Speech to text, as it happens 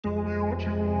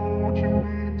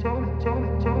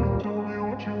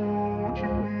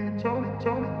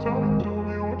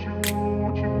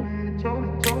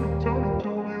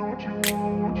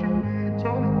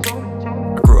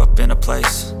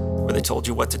place where they told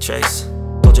you what to chase,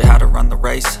 told you how to run the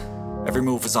race. Every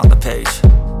move was on the page,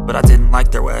 but I didn't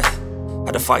like their way.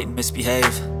 Had to fight and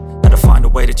misbehave, had to find a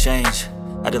way to change,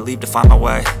 had to leave to find my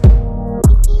way.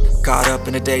 Caught up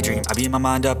in a daydream, I beat my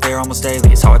mind up there almost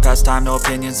daily. It's how I pass time, no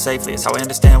opinions safely. It's how I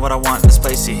understand what I want in this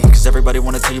place, see. Cause everybody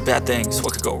wanna tell you bad things,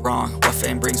 what could go wrong, what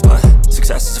fame brings. But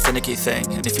success is a finicky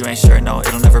thing, and if you ain't sure, no,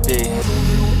 it'll never be.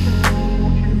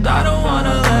 I don't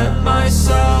wanna let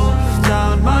myself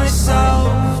down,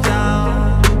 myself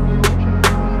down.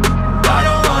 I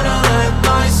don't wanna let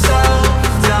myself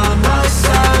down,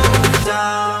 myself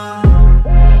down.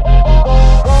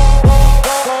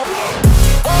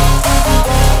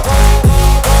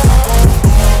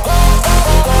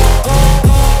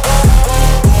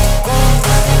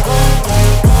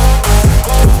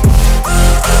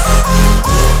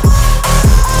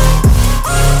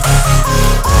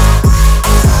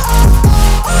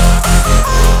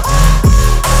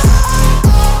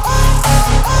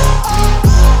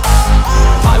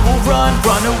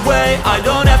 Run away, I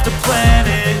don't have to plan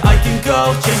it. I can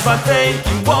go, change my fate,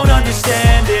 you won't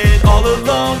understand it. All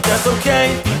alone, that's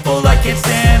okay, people I can't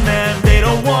stand them. They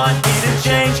don't want me to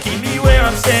change, keep me where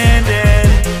I'm standing.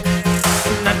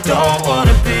 And I don't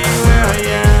wanna be where I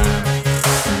am,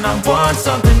 and I want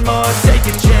something more, take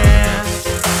a chance.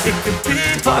 It could be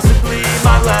possibly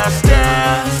my last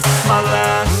dance, my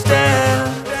last dance.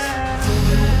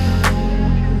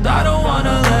 And I don't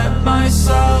wanna let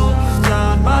myself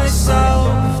down,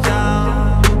 myself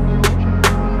down.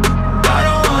 I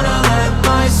don't wanna let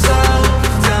myself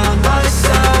down,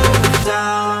 myself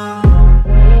down.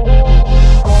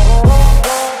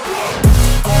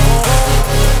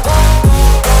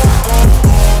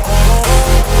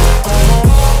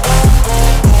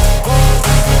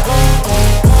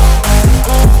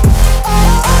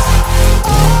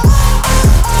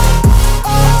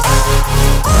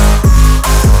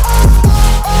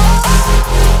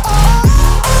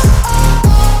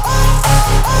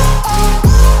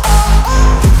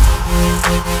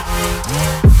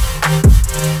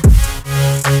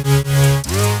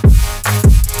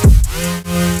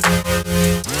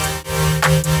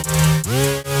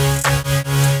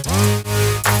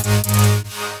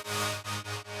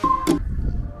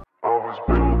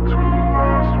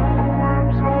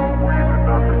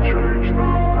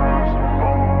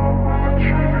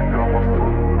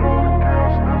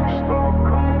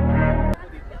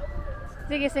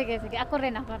 Sige. Ako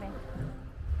rin.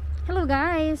 Hello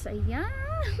guys!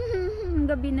 Ayan!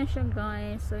 Gabi na siya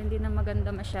guys. So, hindi na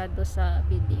maganda masyado sa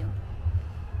video.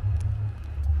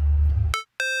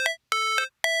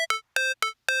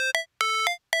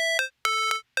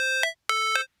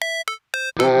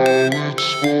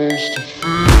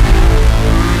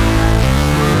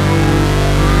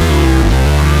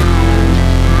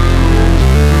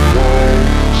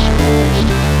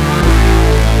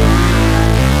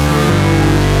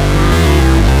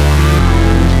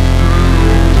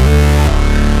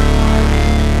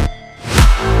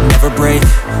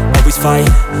 Fight,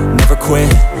 never quit,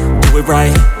 do it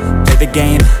right, play the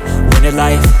game, win it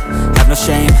life, have no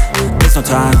shame, there's no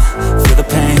time, feel the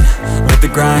pain, live the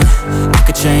grind, I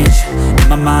could change, in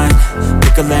my mind,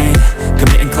 pick a lane,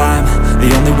 commit and climb, the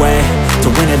only way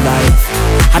to win it life.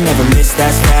 I never miss,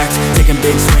 that's fact, taking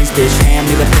big swings, bitch, hand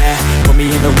me the bat, put me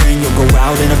in the ring, you'll go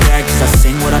out in a bag, cause I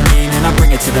sing what I mean and I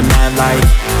bring it to the mad light.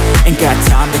 Ain't got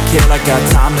time to kill, I got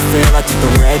time to feel, I took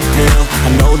the red pill, I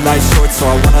know life's short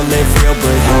so I wanna live real,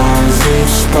 but how's it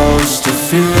supposed to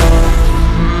feel?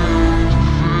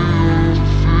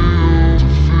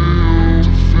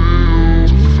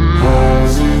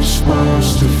 How's it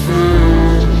supposed to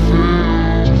feel?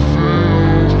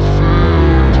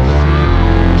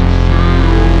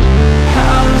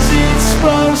 How's it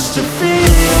supposed to feel?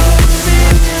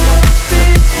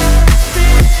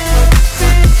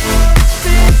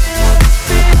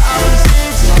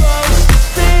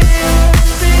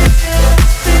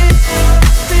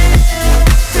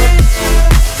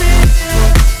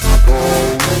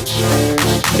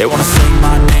 They wanna say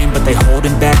my name, but they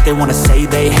holding back. They wanna say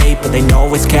they hate, but they know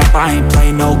it's cap. I ain't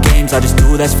play no games, I just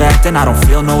do that's fact. And I don't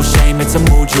feel no shame, it's a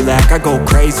mood you lack. I go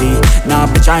crazy, nah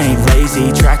bitch I ain't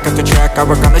lazy. Track after track, I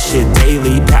work on this shit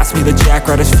daily. Pass me the jack,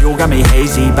 right as fuel, got me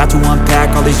hazy. About to unpack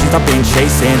all these shit I've been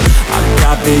chasing. I've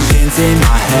got visions in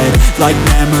my head, like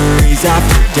memories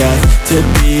after death. To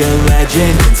be a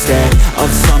legend instead of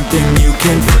something you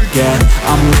can forget.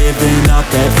 I'm living up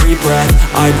every breath,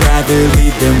 I'd rather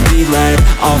lead than be led.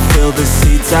 I'll fill the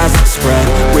seeds as I spread,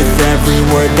 with every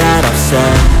word that I've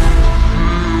said.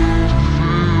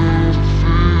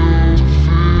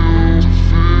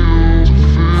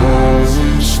 How's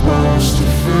it supposed to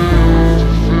feel?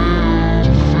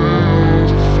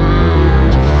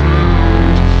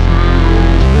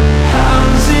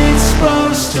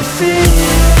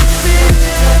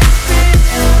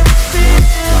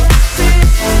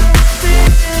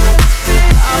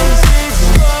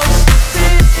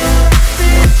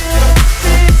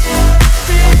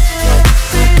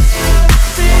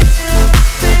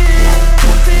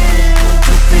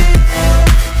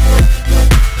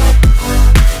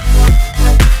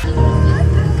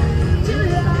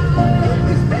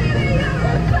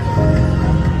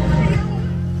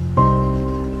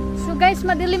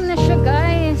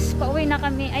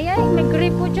 kami. Ay, may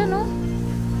gripo dyan, oh.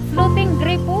 Floating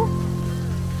gripo.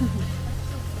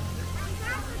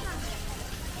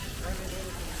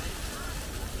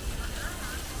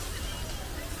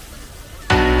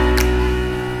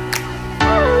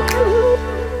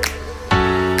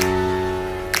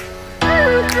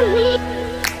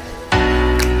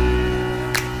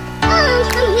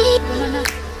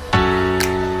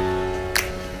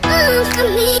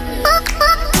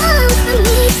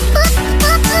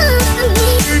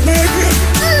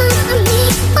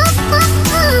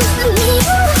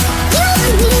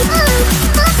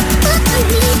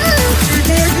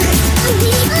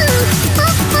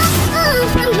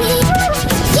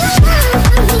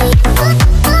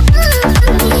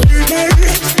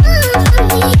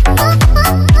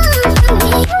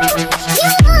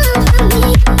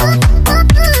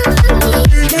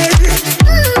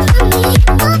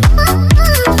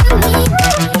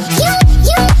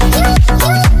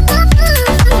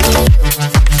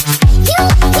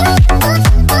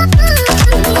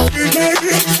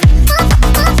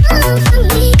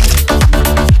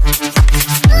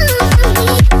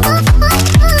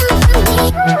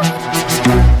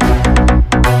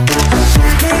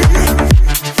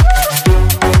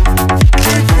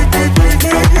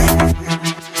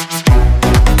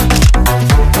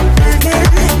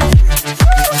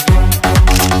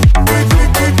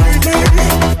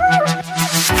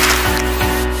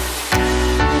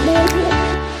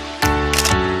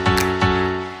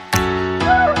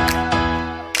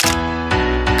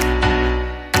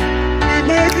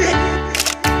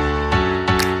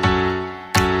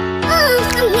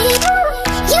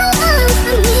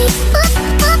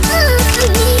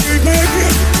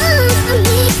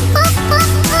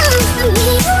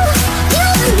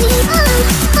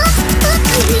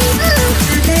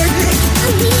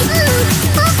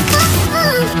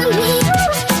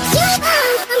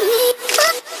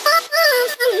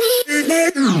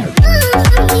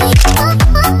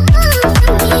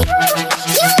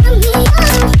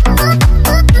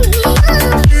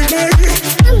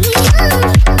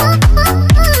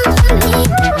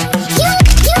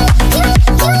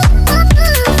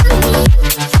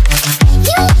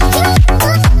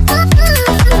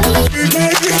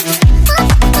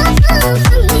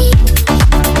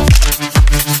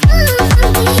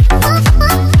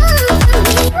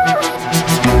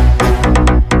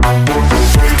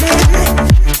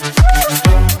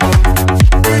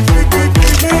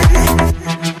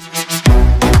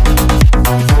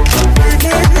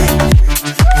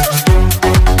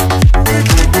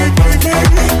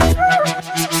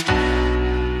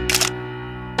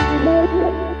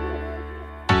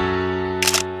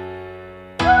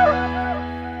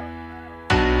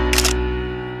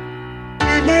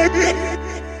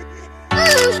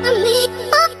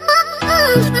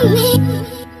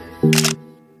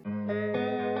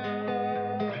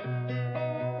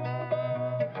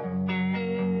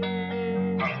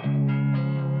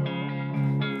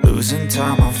 Losing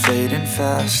time, I'm fading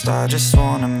fast. I just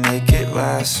wanna make it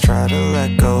last. Try to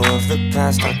let go of the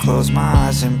past. I close my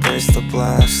eyes, embrace the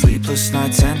blast. Sleepless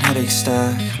nights and headaches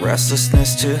stack.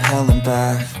 Restlessness to hell and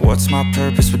back. What's my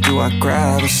purpose? What do I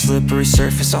grab? A slippery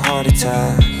surface, a heart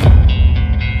attack.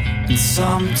 And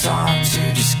sometimes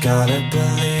you just gotta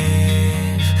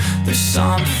believe there's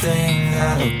something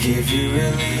that'll give you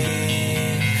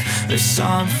relief. There's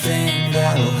something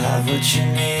that'll have what you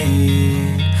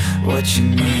need, what you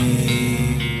need.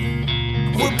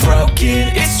 We're broken,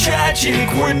 it's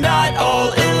tragic, we're not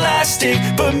all elastic,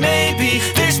 but maybe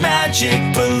there's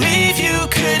magic. Believe you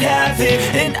could have it.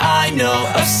 And I know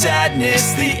of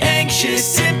sadness, the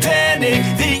anxious and panic,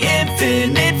 the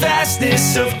infinite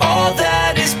vastness of all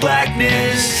that is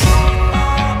blackness.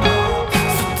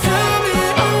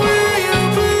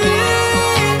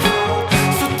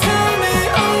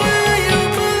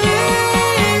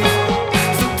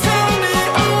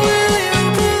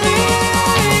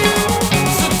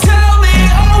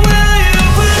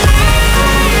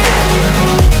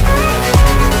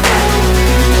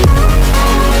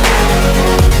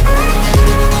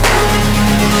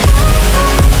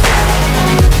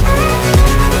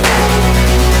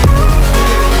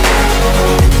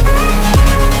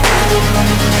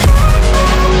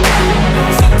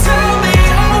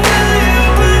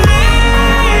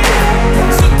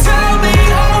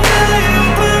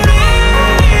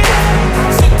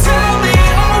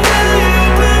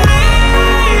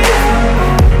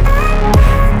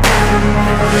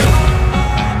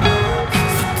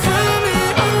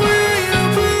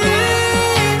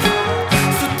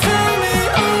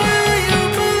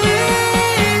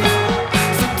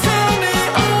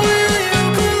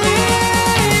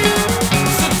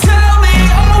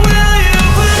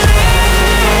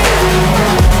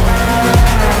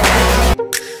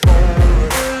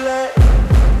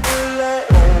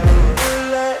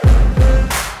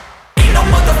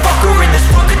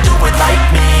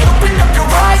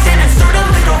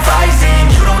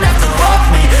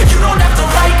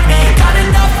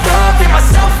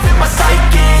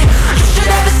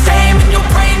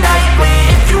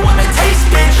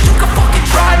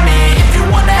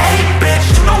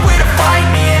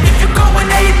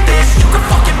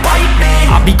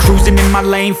 my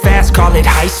lane fast, call it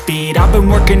high speed. I've been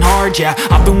working hard, yeah,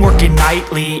 I've been working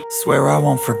nightly. Swear I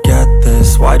won't forget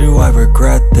this, why do I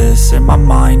regret this? In my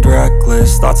mind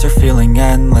reckless, thoughts are feeling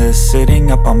endless.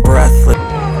 Sitting up, I'm breathless.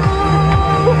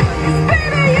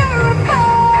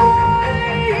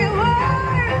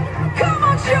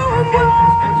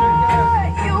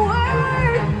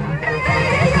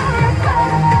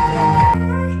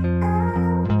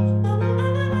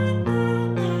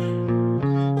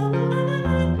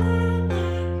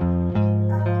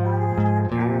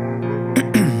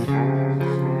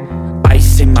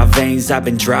 In my veins, I've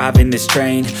been driving this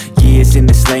train. Years in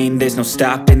this lane, there's no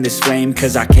stopping this flame.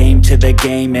 Cause I came to the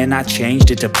game and I changed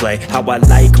it to play how I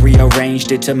like,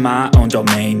 rearranged it to my own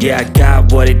domain. Yeah, I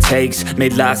got what it takes,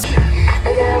 made lots.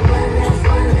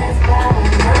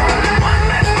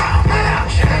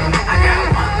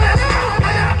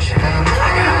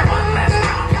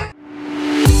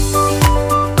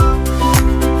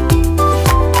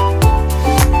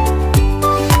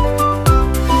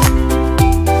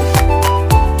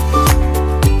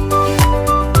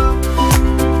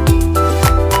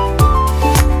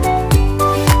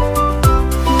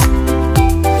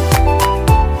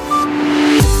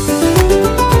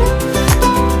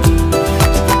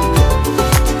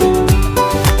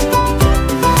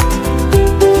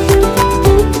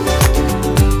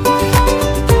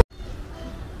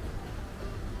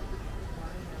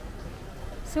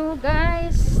 So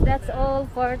guys, that's all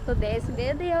for today's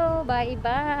video. Bye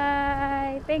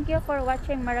bye. Thank you for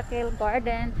watching Miracle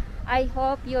Garden. I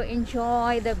hope you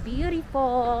enjoy the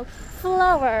beautiful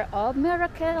flower of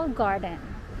Miracle Garden.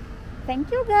 Thank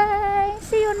you guys.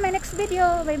 See you in my next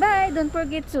video. Bye bye. Don't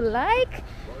forget to like,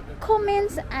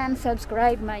 comments, and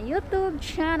subscribe my YouTube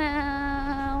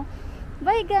channel.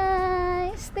 Bye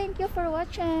guys. Thank you for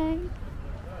watching.